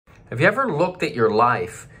Have you ever looked at your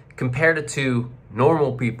life, compared it to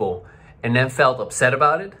normal people, and then felt upset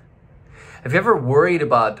about it? Have you ever worried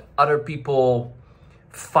about other people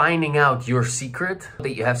finding out your secret,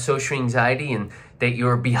 that you have social anxiety and that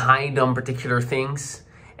you're behind on particular things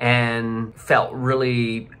and felt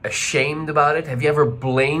really ashamed about it? Have you ever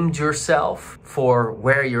blamed yourself for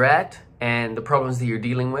where you're at and the problems that you're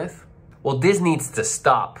dealing with? Well, this needs to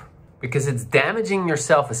stop, because it's damaging your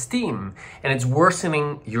self-esteem and it's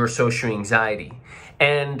worsening your social anxiety.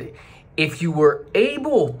 And if you were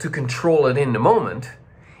able to control it in the moment,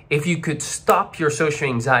 if you could stop your social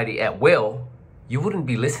anxiety at will, you wouldn't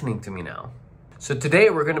be listening to me now. So today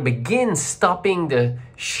we're going to begin stopping the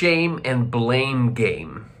shame and blame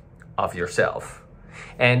game of yourself.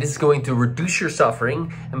 And this is going to reduce your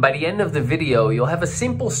suffering. And by the end of the video, you'll have a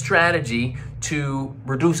simple strategy to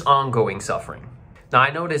reduce ongoing suffering. Now, I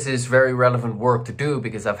know this is very relevant work to do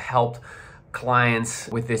because I've helped clients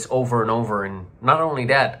with this over and over. And not only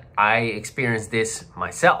that, I experienced this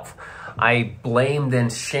myself. I blamed and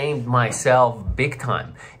shamed myself big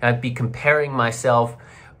time. I'd be comparing myself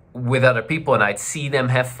with other people and I'd see them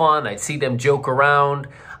have fun. I'd see them joke around.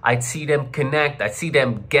 I'd see them connect. I'd see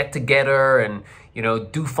them get together and, you know,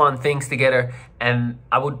 do fun things together. And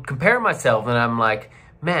I would compare myself and I'm like,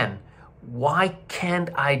 man, why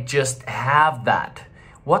can't I just have that?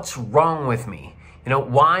 What's wrong with me? You know,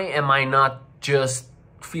 why am I not just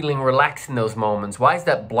feeling relaxed in those moments? Why is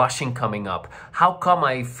that blushing coming up? How come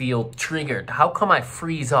I feel triggered? How come I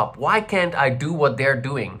freeze up? Why can't I do what they're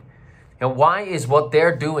doing? And why is what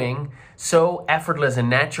they're doing so effortless and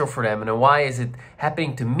natural for them? And why is it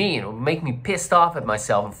happening to me? It would make me pissed off at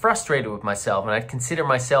myself and frustrated with myself. And I'd consider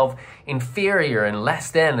myself inferior and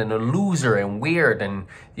less than and a loser and weird and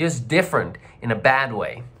just different in a bad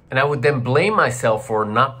way. And I would then blame myself for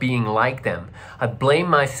not being like them. I'd blame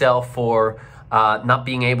myself for not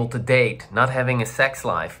being able to date, not having a sex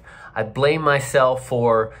life. I'd blame myself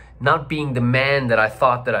for not being the man that I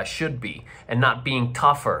thought that I should be and not being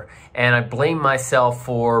tougher. And I blamed myself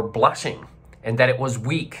for blushing and that it was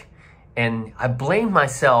weak. And I blamed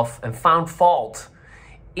myself and found fault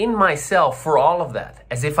in myself for all of that,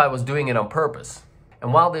 as if I was doing it on purpose.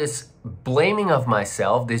 And while this blaming of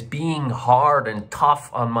myself, this being hard and tough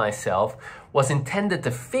on myself, was intended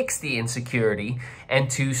to fix the insecurity and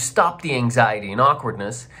to stop the anxiety and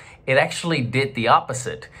awkwardness, it actually did the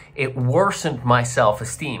opposite. It worsened my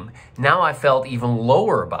self-esteem. Now I felt even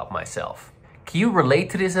lower about myself. Can you relate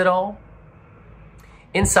to this at all?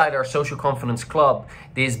 Inside our Social Confidence Club,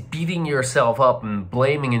 this beating yourself up and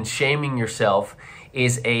blaming and shaming yourself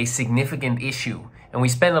is a significant issue. And we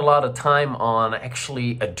spend a lot of time on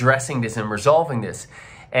actually addressing this and resolving this.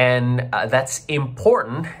 And that's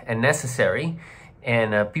important and necessary.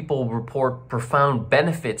 And people report profound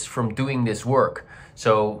benefits from doing this work.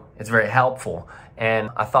 So it's very helpful.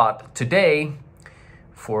 And I thought today,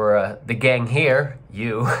 for the gang here,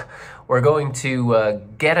 you, we're going to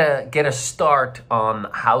get a start on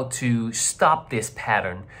how to stop this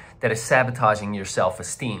pattern that is sabotaging your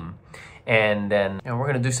self-esteem. And then we're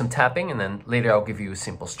going to do some tapping, and then later I'll give you a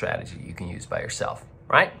simple strategy you can use by yourself.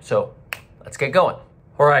 Right? So let's get going.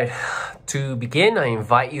 All right, to begin, I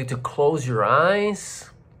invite you to close your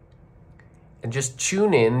eyes and just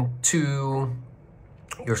tune in to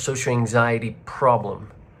your social anxiety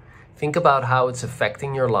problem. Think about how it's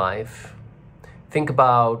affecting your life. Think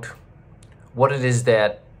about what it is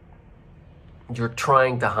that you're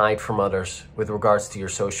trying to hide from others with regards to your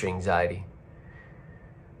social anxiety.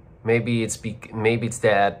 Maybe it's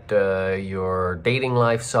that your dating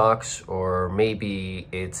life sucks, or maybe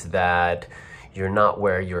it's that you're not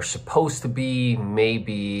where you're supposed to be.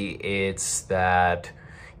 Maybe it's that,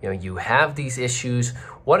 you know, you have these issues.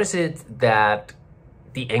 What is it that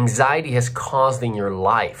the anxiety has caused in your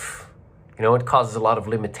life? You know, it causes a lot of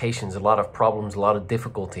limitations, a lot of problems, a lot of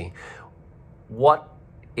difficulty. What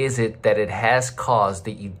is it that it has caused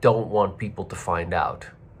that you don't want people to find out?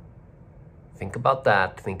 Think about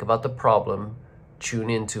that. Think about the problem. Tune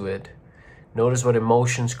into it. Notice what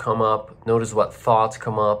emotions come up. Notice what thoughts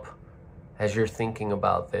come up as you're thinking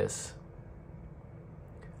about this.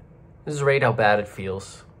 Just rate how bad it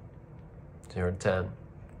feels. 0 to 10.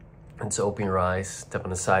 And so open your eyes, tap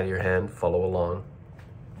on the side of your hand, follow along.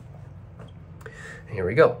 Here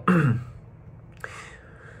we go.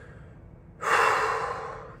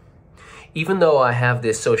 Even though I have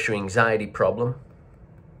this social anxiety problem,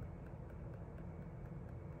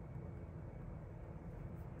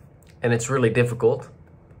 and it's really difficult,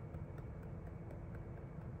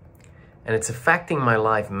 and it's affecting my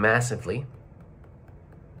life massively,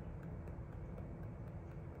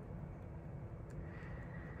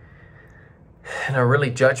 And I really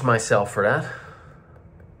judge myself for that.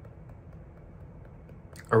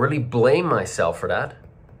 I really blame myself for that.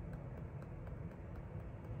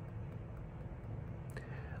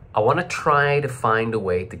 I want to try to find a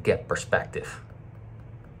way to get perspective.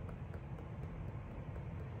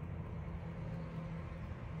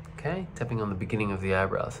 Okay, tapping on the beginning of the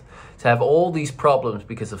eyebrows. So I have all these problems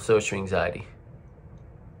because of social anxiety.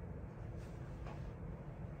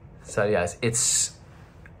 So yes, it's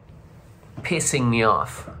pissing me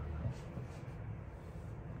off.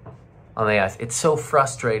 Oh my gosh, it's so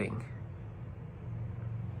frustrating.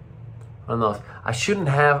 I don't know. I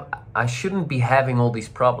shouldn't be having all these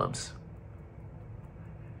problems.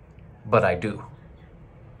 But I do.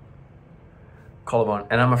 Collarbone.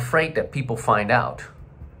 And I'm afraid that people find out.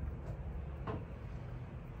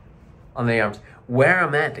 On the arms. Where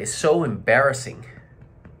I'm at is so embarrassing.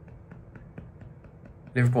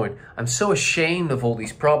 Liver point. I'm so ashamed of all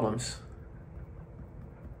these problems.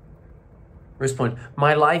 Wrist point.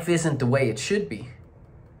 My life isn't the way it should be.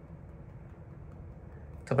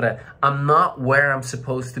 Top of that. I'm not where I'm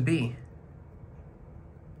supposed to be.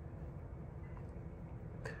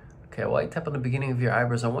 Okay, while you tap on the beginning of your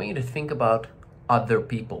eyebrows, I want you to think about other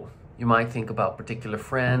people. You might think about particular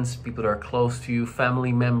friends, people that are close to you,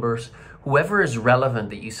 family members, whoever is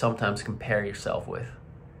relevant that you sometimes compare yourself with.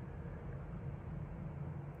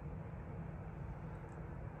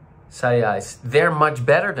 Side eyes, they're much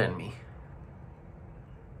better than me.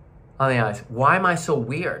 On the eyes, why am I so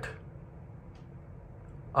weird?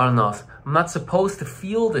 On the nose, I'm not supposed to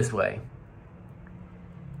feel this way.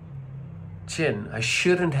 Chin, I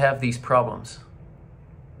shouldn't have these problems.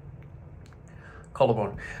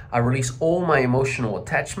 Collarbone, I release all my emotional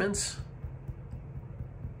attachments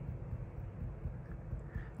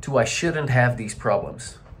to I shouldn't have these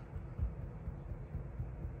problems.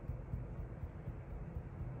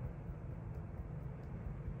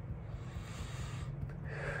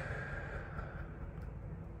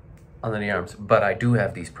 Under the arms, but I do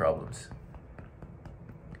have these problems.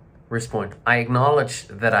 Wrist point, I acknowledge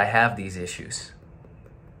that I have these issues.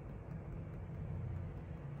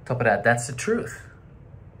 Top of that, that's the truth.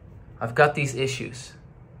 I've got these issues.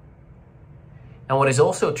 And what is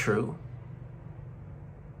also true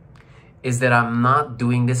is that I'm not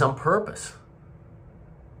doing this on purpose.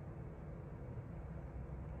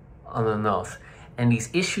 On the nose. And these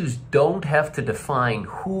issues don't have to define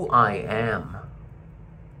who I am.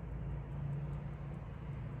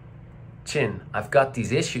 Chin, I've got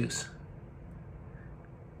these issues.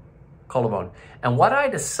 Collarbone. And what I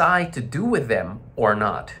decide to do with them or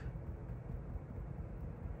not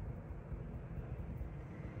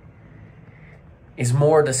is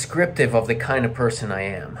more descriptive of the kind of person I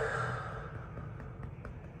am.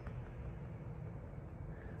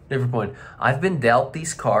 Liver point. I've been dealt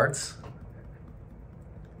these cards.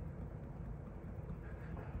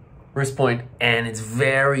 Wrist point, and it's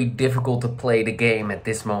very difficult to play the game at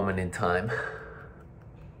this moment in time.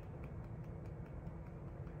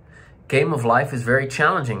 Game of life is very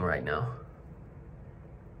challenging right now.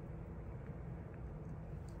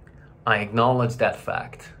 I acknowledge that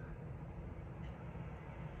fact.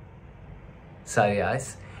 Side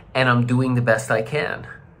eyes, and I'm doing the best I can.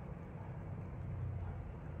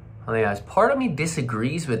 On the eyes, part of me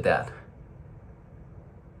disagrees with that.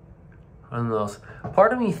 On those,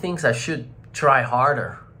 part of me thinks I should try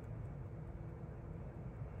harder.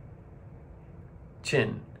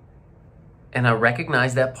 Chin. And I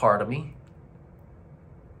recognize that part of me.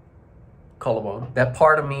 Collarbone. That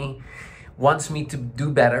part of me wants me to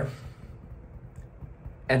do better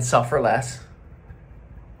and suffer less.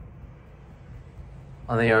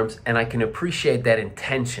 On the arms. And I can appreciate that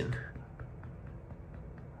intention.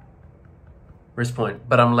 Wrist point.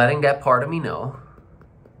 But I'm letting that part of me know.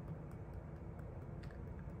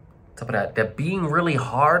 Top of that being really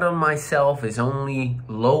hard on myself is only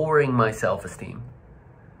lowering my self-esteem.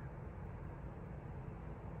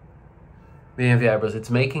 Beginning of the eyebrows, it's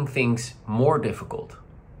making things more difficult.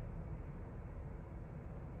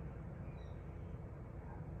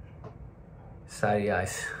 Side of the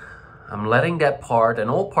eyes. I'm letting that part and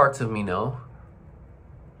all parts of me know.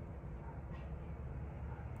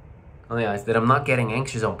 On the eyes, that I'm not getting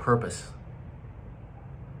anxious on purpose.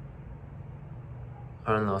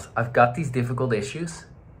 I don't know. I've got these difficult issues.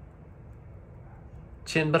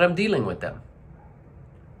 Chin, but I'm dealing with them.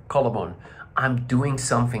 Collarbone. I'm doing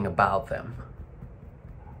something about them.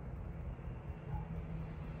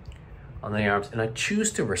 On the arms. And I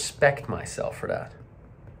choose to respect myself for that.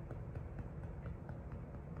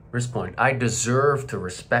 Wrist point. I deserve to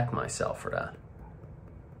respect myself for that.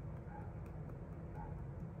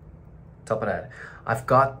 top of that, I've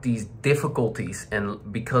got these difficulties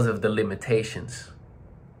and because of the limitations.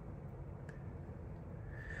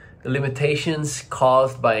 The limitations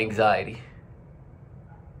caused by anxiety.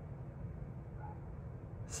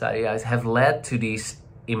 Anxiety have led to these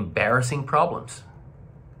embarrassing problems.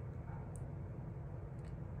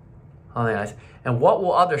 And what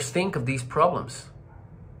will others think of these problems?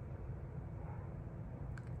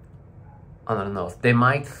 I don't know. They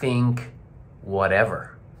might think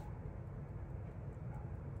whatever.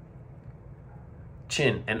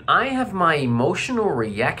 And I have my emotional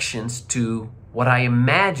reactions to what I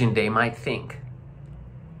imagine they might think.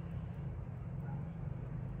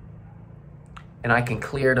 And I can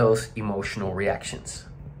clear those emotional reactions.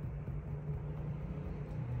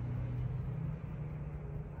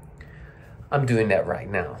 I'm doing that right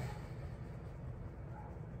now.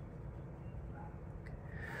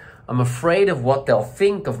 I'm afraid of what they'll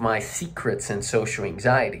think of my secrets and social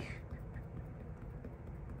anxiety.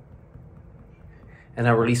 And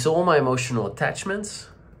I release all my emotional attachments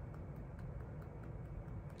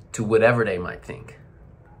to whatever they might think.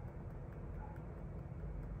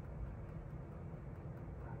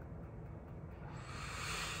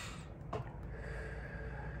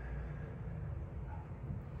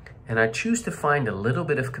 And I choose to find a little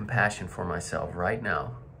bit of compassion for myself right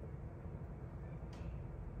now.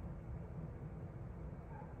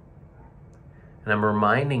 And I'm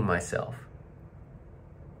reminding myself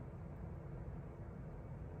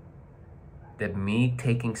that me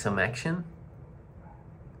taking some action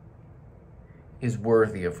is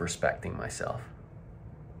worthy of respecting myself.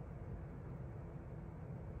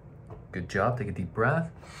 Good job. Take a deep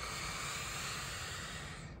breath.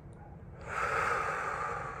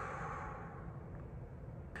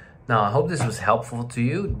 Now, I hope this was helpful to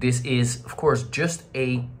you. This is, of course, just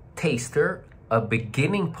a taster, a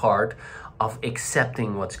beginning part of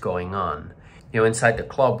accepting what's going on. You know, inside the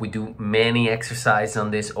club, we do many exercises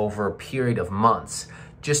on this over a period of months.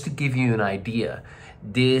 Just to give you an idea,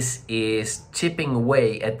 this is chipping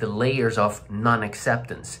away at the layers of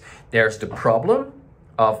non-acceptance. There's the problem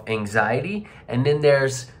of anxiety, and then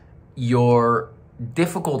there's your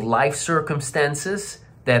difficult life circumstances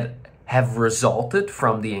that have resulted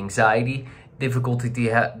from the anxiety, difficulty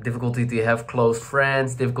to have close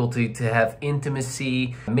friends, difficulty to have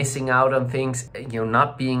intimacy, missing out on things, you know,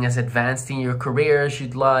 not being as advanced in your career as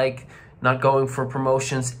you'd like, not going for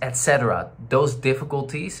promotions, etc. Those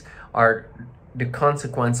difficulties are the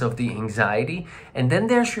consequence of the anxiety. And then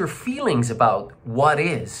there's your feelings about what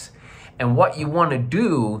is. And what you want to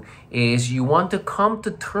do is you want to come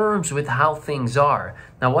to terms with how things are.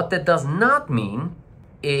 Now, what that does not mean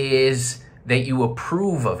is that you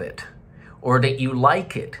approve of it, or that you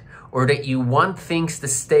like it, or that you want things to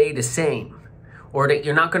stay the same, or that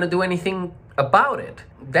you're not going to do anything about it.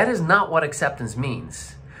 That is not what acceptance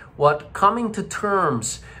means. What coming to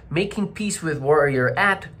terms, making peace with where you're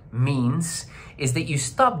at means is that you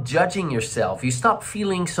stop judging yourself. You stop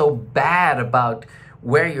feeling so bad about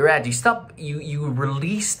where you're at. You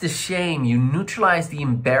release the shame, you neutralize the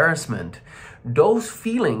embarrassment. Those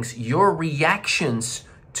feelings, your reactions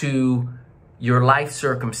to your life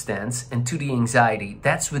circumstance and to the anxiety,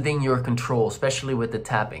 that's within your control, especially with the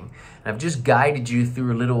tapping. And I've just guided you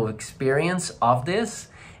through a little experience of this,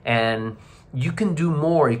 and you can do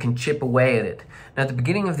more, you can chip away at it. Now, at the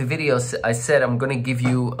beginning of the video, I said I'm gonna give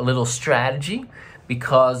you a little strategy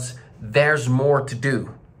because there's more to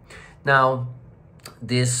do. Now,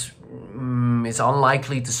 this is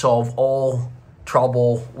unlikely to solve all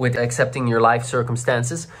trouble with accepting your life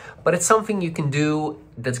circumstances, but it's something you can do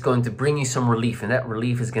that's going to bring you some relief, and that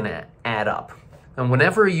relief is going to add up. And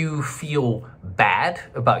whenever you feel bad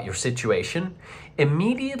about your situation,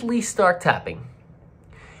 immediately start tapping.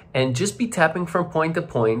 And just be tapping from point to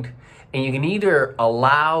point, and you can either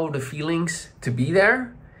allow the feelings to be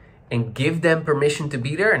there and give them permission to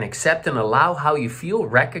be there and accept and allow how you feel,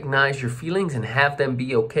 recognize your feelings and have them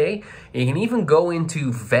be okay. And you can even go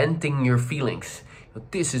into venting your feelings.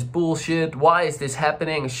 This is bullshit. Why is this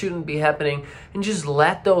happening? It shouldn't be happening. And just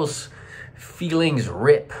let those feelings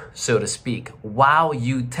rip, so to speak, while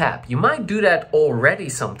you tap. You might do that already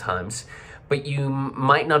sometimes, but you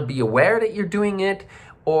might not be aware that you're doing it,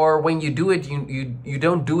 or when you do it, you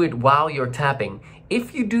don't do it while you're tapping.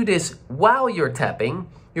 If you do this while you're tapping,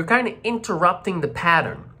 you're kind of interrupting the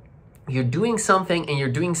pattern. You're doing something and you're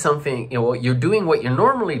doing something, you're doing what you're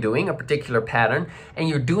normally doing, a particular pattern, and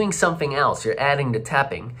you're doing something else. You're adding the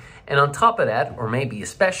tapping. And on top of that, or maybe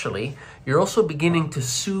especially, you're also beginning to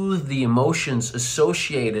soothe the emotions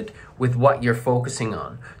associated with what you're focusing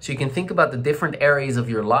on. So you can think about the different areas of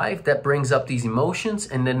your life that brings up these emotions,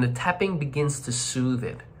 and then the tapping begins to soothe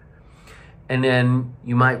it. And then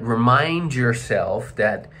you might remind yourself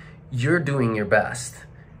that you're doing your best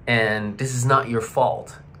and this is not your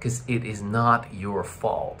fault, because it is not your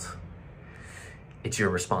fault. It's your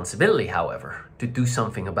responsibility, however, to do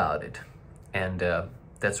something about it. And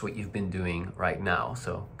that's what you've been doing right now.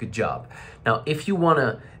 So good job. Now, if you want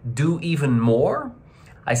to do even more,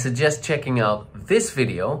 I suggest checking out this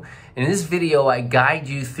video. In this video, I guide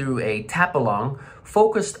you through a tap along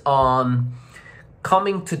focused on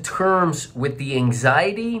coming to terms with the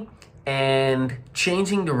anxiety and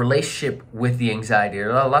changing the relationship with the anxiety.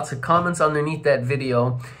 There are lots of comments underneath that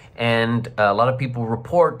video, and a lot of people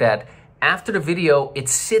report that after the video, it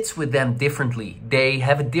sits with them differently. They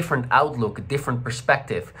have a different outlook, a different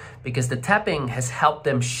perspective, because the tapping has helped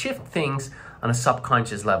them shift things on a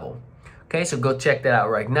subconscious level. Okay, so go check that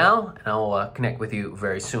out right now, and I'll connect with you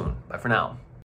very soon. Bye for now.